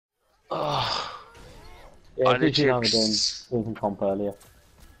Yeah, I I literally... doing some comp earlier.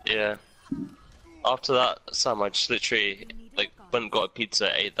 Yeah. After that, Sam, I just literally like went and got a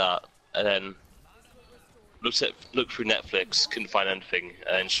pizza, ate that, and then looked through Netflix, couldn't find anything,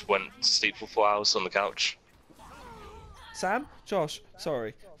 and then just went to sleep for 4 hours on the couch. Sam? Josh?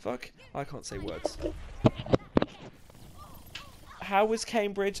 Sorry. Fuck. I can't say words. How was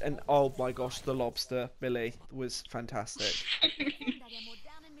Cambridge? And oh my gosh, the lobster, Billy, was fantastic.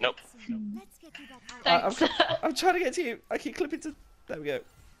 Nope. Thanks. I'm trying to get to you. I keep clipping to... There we go.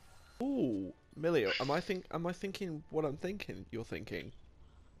 Ooh, Millie, am I thinking what I'm thinking you're thinking?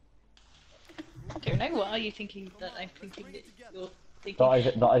 I don't know, what are you thinking that I'm thinking that you're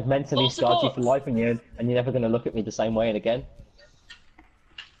thinking? That I've mentally All scarred you for supports. life and you're never going to look at me the same way again.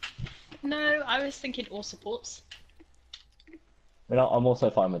 No, I was thinking all supports. I mean, I'm also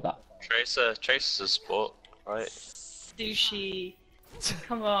fine with that. Tracer's a sport, right? Sushi.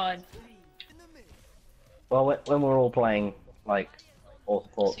 Come on. Well, when we're all playing, like, all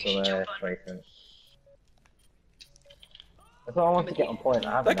supports Sushi and chop on. Tracer. That's what I want to get on point.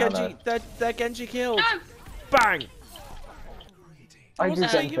 I They're haven't Genji, they're Genji killed. No! Bang! I wasn't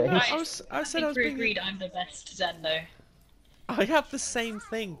do saying you were- things. I said I was we being... agreed I'm the best Zen though. I have the same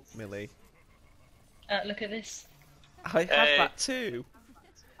thing, Millie. Look at this. I have Hey. that too.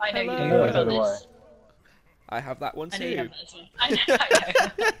 I know you Hello. don't. What Yeah, so about do this? I have that one I know you too. have that as well. I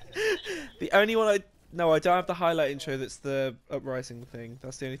know. The only one I don't have the highlight intro. That's the uprising thing.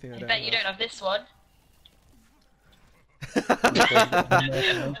 That's the only thing I I don't. bet you don't have this one.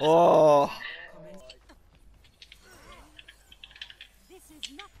 Oh,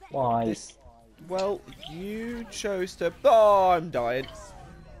 Why? well, you chose to. Oh, I'm dying.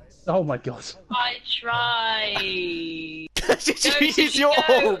 Oh my god. I tried. Did you Go, use Sushi, your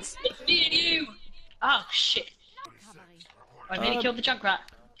go. ult? It's me and you. Oh shit. I nearly killed the Junkrat.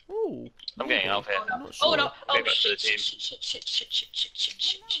 Ooh. I'm getting out of here. I'm not Oh sure. no! Oh Maybe back to the shit! team.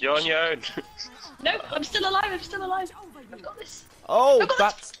 Shit! You're on your own. No, I'm still alive. I'm still alive. I've got this. Oh, I've got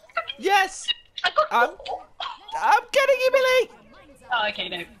that's yes. I got. I'm getting you, Billy. Oh, okay,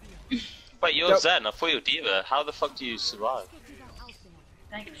 no. Wait, you're Nope. Zen. I thought you were Diva. How the fuck do you survive?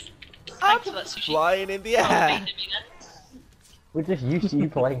 Thanks. I'm Thanks for that sushi. flying in the Oh, air. baited me then. We're just used to you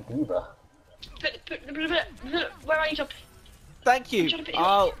playing Diva. Where are you, Job? Thank you. I'm trying to put you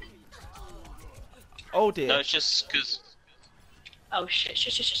Oh. Oh dear. No, it's just because. Oh shit!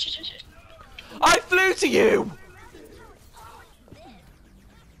 I flew to you.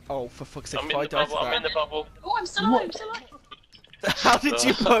 Oh, for fuck's sake! I'm If in I the died to bubble. I'm in that. the bubble. Oh, I'm still alive. I'm still alive. How did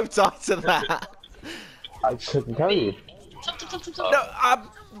you both die to that? I couldn't tell you. Stop.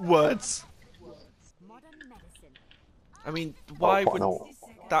 No, words. I mean, why would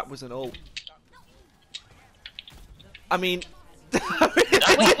that was an ult? I mean, Wait, what?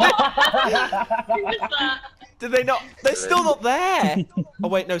 Who was that? did they not? They're still not there. Oh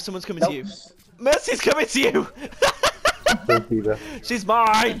wait, no, someone's coming to you. Mercy's coming to you. Diva. She's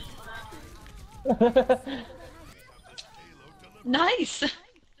mine. Nice.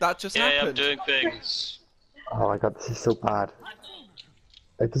 That just Yeah, I'm happened. doing things. Oh my god, this is so bad.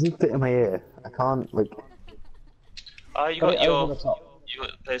 It doesn't fit in my ear. I can't, like... Ah, you Got got it your over the top.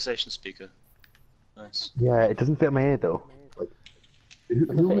 PlayStation speaker. Nice. Yeah, it doesn't fit in my ear though. Like,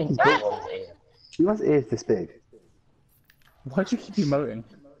 who has ears this big? Why do you keep emoting?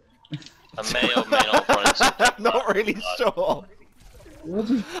 I may or may not run into I'm not really sure. What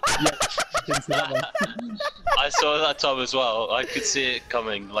did you... didn't see that one. I saw that Tom as well. I could see it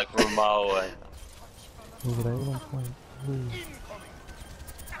coming like from a mile away.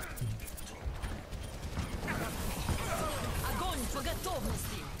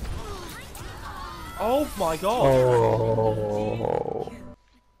 Oh my god. Oh.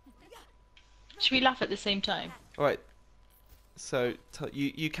 Should we laugh at the same time? Alright. So,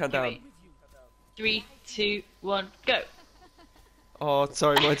 you count down. 3, 2, 1, go. Oh,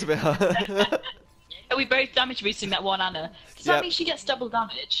 sorry, mine's a bit hard. Are we both damage boosting that one Anna? Does that Yep. mean she gets double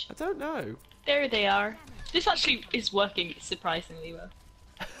damage? I don't know. There they are. This actually is working surprisingly well.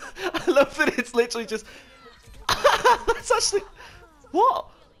 I love that it's literally just... That's actually... What?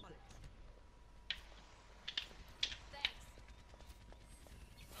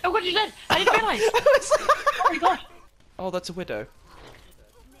 Oh, what did you do? I didn't realise. Oh my god. Oh, that's a widow.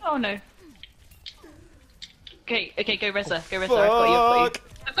 Oh no. Okay, go Reza. Go Reza. I've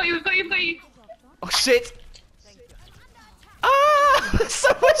got you. I've got you. Oh shit! Ah! So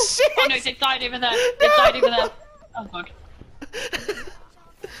much shit! Oh no, they've died over there. They've died over there. Oh god.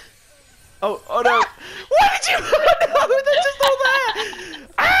 Oh no! Why did you? No, they're just all there!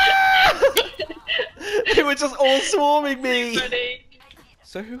 Ah! They were just all swarming me. Ready?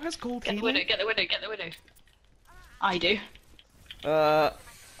 So who has gold Get the healing? window. Get the window. Get the window. I do. I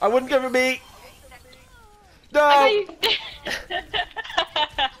wouldn't go for me. No! I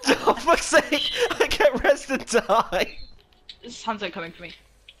Oh, fuck's sake! I get res and die. This Hanzo coming for me.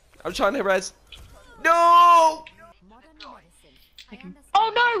 I'm trying to res. No!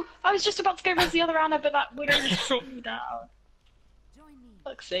 Oh no! I was just about to go res the other Anna, but that widow just brought me down.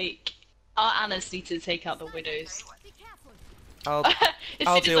 Fuck's sake. Our Annas need to take out the widows. I'll As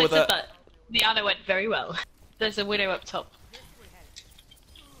soon deal as with I said it. that, the Anna went very well. There's a widow up top.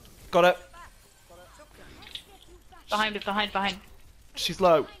 Got it. Behind. She's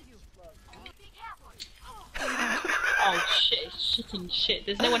low. Oh shit, shitting shit.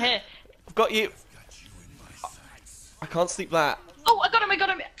 There's no one here. I've got you. I can't sleep that. Oh, I got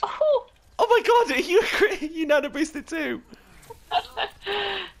him! Oh! Oh my god, you nano boosted too.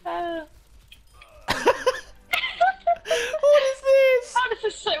 Uh, What is this? How does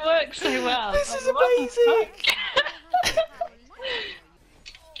this work so well? This is Like, what the amazing. fuck?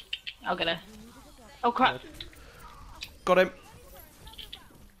 I'll get her. Oh crap. Got him.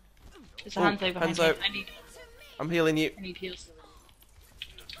 There's a Oh, Hanzo behind Hanzo. me. I'm healing you. I need heals.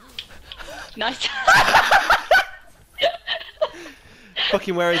 Nice.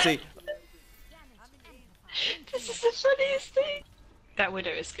 Fucking where is he? This is the funniest thing. That widow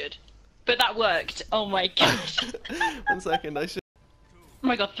is good. But that worked. Oh my god. 1 second, I should. Oh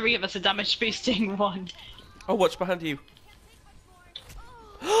my god, 3 of us are damage boosting 1. Oh, watch behind you.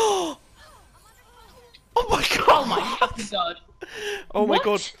 Oh my god! Oh my fucking god. Oh my What?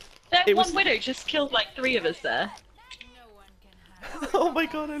 god! That It one was- widow just killed like 3 of us there. Oh my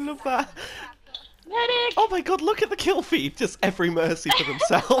god, I love that! Medic! Oh my god, look at the kill feed! Just every mercy for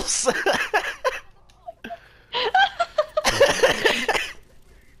themselves!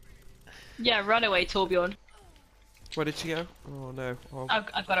 Yeah, run away, Torbjorn. Where did she go? Oh no. Oh.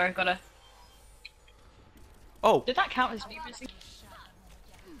 I've got her. Oh. Did that count as me missing?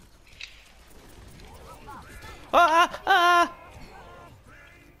 Ah! Ah!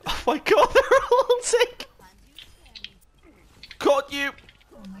 Oh my god, they're all sick! Caught you!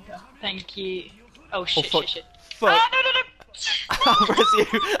 Oh my god. Thank you. Oh shit, fuck. shit. Fuck. Ah, no! I'll res you!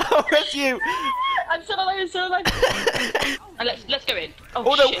 I'll res you! I'm still alive, let's go in. Oh,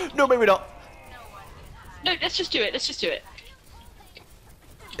 Oh no! shit. No, maybe not! No, let's just do it.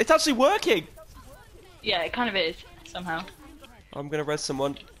 It's actually working! Yeah, it kind of is, somehow. I'm gonna res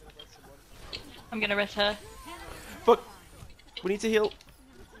someone. I'm gonna rest her. Fuck! We need to heal.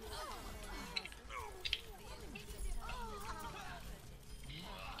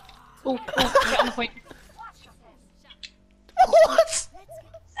 Oh, get on the point. What?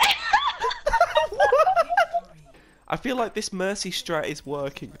 I feel like this mercy strat is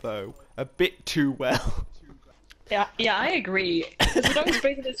working though a bit too well. Yeah, I agree. Because we don't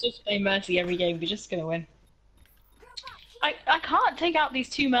expect us to just play Mercy every game, we're just gonna win. I can't take out these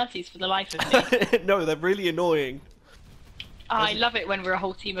 2 Mercies for the life of me. No, they're really annoying. I love it when we're a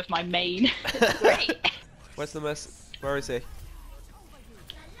whole team of my main. It's great. Where's the mercy? Where is he?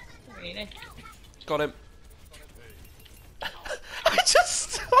 Really? Got him. I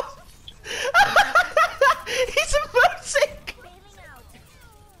just stopped. He's emerging.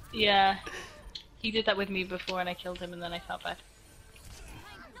 Yeah. He did that with me before and I killed him and then I felt bad.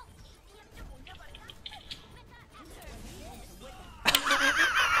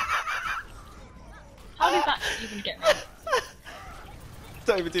 How did that even get me?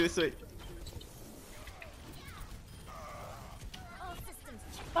 Don't even do this to me.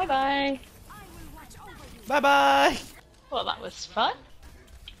 Bye bye. Bye bye. Well, that was fun.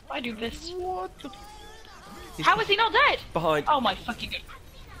 Why do this? What the? How is he not dead? Behind. Oh my fucking.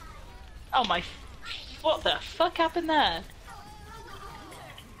 Oh my. What the fuck happened there?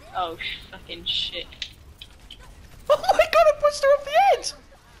 Oh fucking shit. Oh my god! I pushed her off the edge.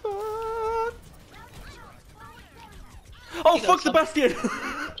 Oh You got fuck the some. bastion!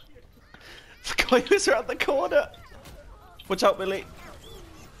 Forgot he was around the corner. Watch out, Millie.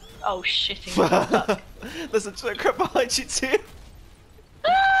 Oh shitting. There's a crap behind you too.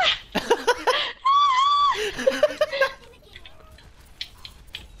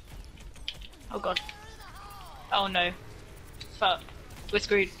 Oh god. Oh no. Fuck. We're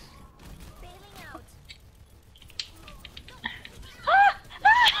screwed.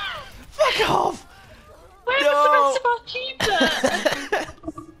 Fuck off! Where No. was the rest of our team there?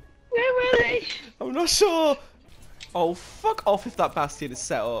 Where were they? I'm not sure. Oh, fuck off if that bastion is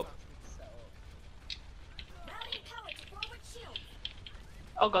set up.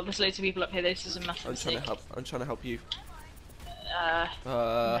 Oh god, there's loads of people up here. This is a massive I'm trying to mistake. help. I'm trying to help you.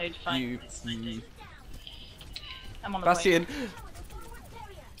 No, fine. You. It's fine. I'm on the way. Bastion.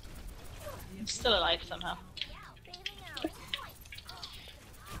 I'm still alive somehow.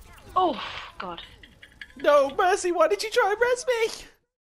 Oh, God. No, Mercy, why did you try and res me?